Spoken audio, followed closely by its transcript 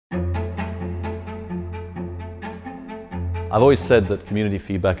I've always said that community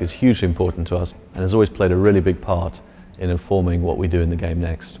feedback is hugely important to us and has always played a really big part in informing what we do in the game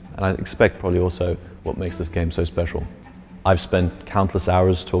next. And I expect probably also what makes this game so special. I've spent countless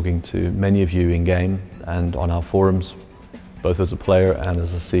hours talking to many of you in-game and on our forums, both as a player and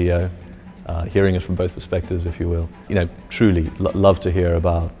as a CEO, hearing it from both perspectives, if you will. You know, truly love to hear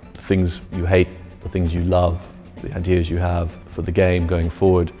about the things you hate, the things you love, the ideas you have for the game going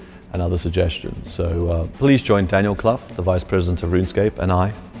forward, and other suggestions. So please join Daniel Clough, the Vice President of RuneScape, and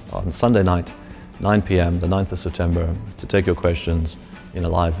I on Sunday night, 9 p.m, the 9th of September, to take your questions in a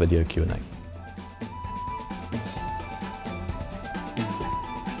live video Q&A.